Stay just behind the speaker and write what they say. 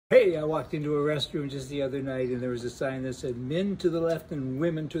Hey, I walked into a restroom just the other night and there was a sign that said men to the left and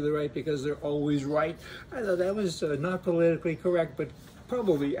women to the right because they're always right. I thought that was not politically correct, but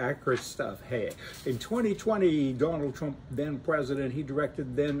probably accurate stuff. Hey, in 2020, Donald Trump, then president, he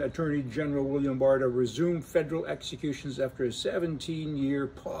directed then Attorney General William Barr to resume federal executions after a 17-year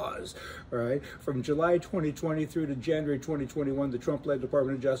pause. All right, from July 2020 through to January 2021, the Trump-led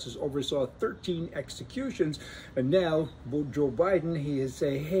Department of Justice oversaw 13 executions, and now Joe Biden, he is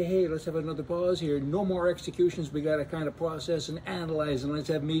saying, hey, let's have another pause here. No more executions. We got to kind of process and analyze, and let's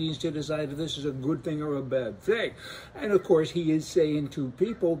have meetings to decide if this is a good thing or a bad thing. And of course, he is saying to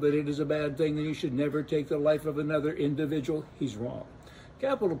people that it is a bad thing and you should never take the life of another individual. He's wrong.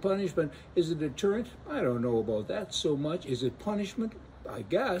 Capital punishment is a deterrent. I don't know about that so much. Is it punishment? I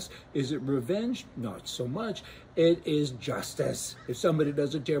guess. Is it revenge? Not so much. It is justice. If somebody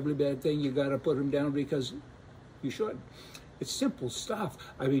does a terribly bad thing, you got to put them down because you should. It's simple stuff.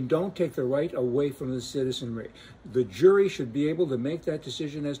 I mean, don't take the right away from the citizenry. The jury should be able to make that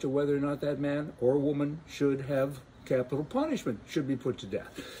decision as to whether or not that man or woman should have capital punishment, should be put to death.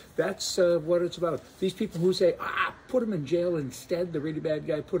 That's what it's about. These people who say, put him in jail instead, the really bad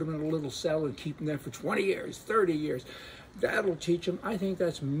guy, put him in a little cell and keep him there for 20 years, 30 years. That'll teach him. I think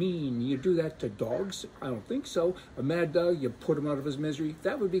that's mean. You do that to dogs? I don't think so. A mad dog, you put him out of his misery.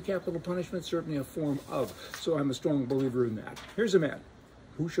 That would be capital punishment, certainly a form of. So I'm a strong believer in that. Here's a man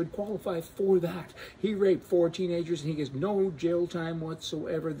who should qualify for that. He raped 4 teenagers and he gets no jail time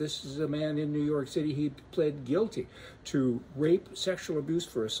whatsoever. This is a man in New York City. He pled guilty to rape, sexual abuse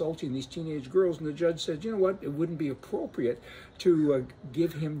for assaulting these teenage girls. And the judge said, you know what, it wouldn't be appropriate to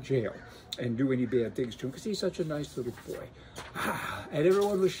give him jail and do any bad things to him because he's such a nice little boy. And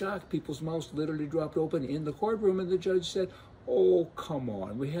everyone was shocked. People's mouths literally dropped open in the courtroom and the judge said, oh, come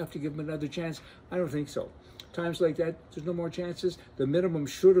on, we have to give him another chance. I don't think so. Times like that, there's no more chances. The minimum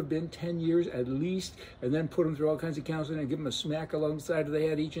should have been 10 years at least, and then put him through all kinds of counseling and give him a smack alongside of the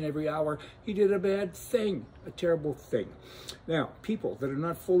head each and every hour. He did a bad thing, a terrible thing. Now, people that are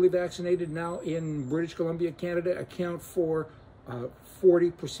not fully vaccinated now in British Columbia, Canada, account for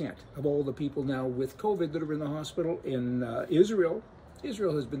 40% of all the people now with COVID that are in the hospital. In Israel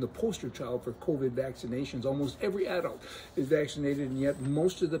has been the poster child for COVID vaccinations. Almost every adult is vaccinated, and yet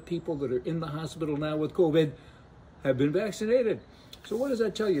most of the people that are in the hospital now with COVID have been vaccinated. So what does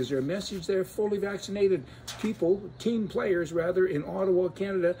that tell you? Is there a message there? Fully vaccinated people, team players rather, in Ottawa,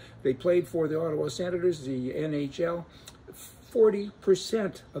 Canada, they played for the Ottawa Senators, the NHL.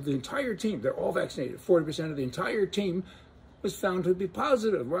 40% of the entire team, they're all vaccinated, 40% of the entire team was found to be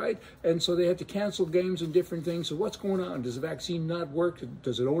positive, right? And so they had to cancel games and different things. So what's going on? Does the vaccine not work?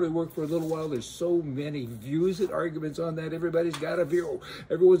 Does it only work for a little while? There's so many views and arguments on that. Everybody's got a view.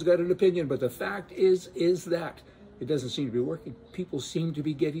 Everyone's got an opinion. But the fact is that it doesn't seem to be working. People seem to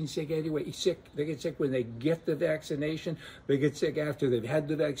be getting sick anyway. They get sick when they get the vaccination. They get sick after they've had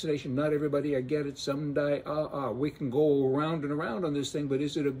the vaccination. Not everybody, I get it. Some die. We can go around and around on this thing, but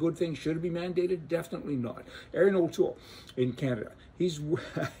is it a good thing? Should it be mandated? Definitely not. Aaron O'Toole in Canada, he's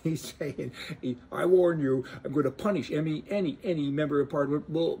saying, I warn you, I'm going to punish any member of parliament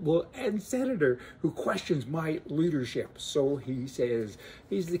and senator who questions my leadership. So he says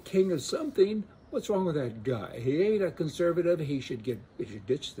he's the king of something. What's wrong with that guy? He ain't a conservative. He should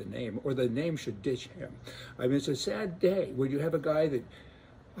ditch the name, or the name should ditch him. I mean, it's a sad day when you have a guy that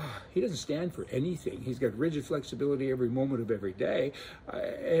he doesn't stand for anything. He's got rigid flexibility every moment of every day.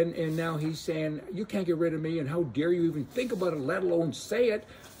 And now he's saying, you can't get rid of me, and how dare you even think about it, let alone say it,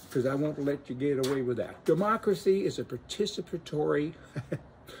 because I won't let you get away with that. Democracy is a participatory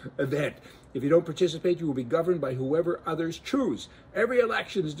event. If you don't participate, you will be governed by whoever others choose. Every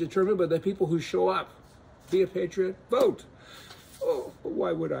election is determined by the people who show up. Be a patriot, vote. Oh, but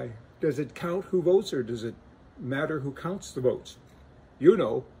why would I? Does it count who votes, or does it matter who counts the votes? You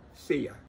know. See ya.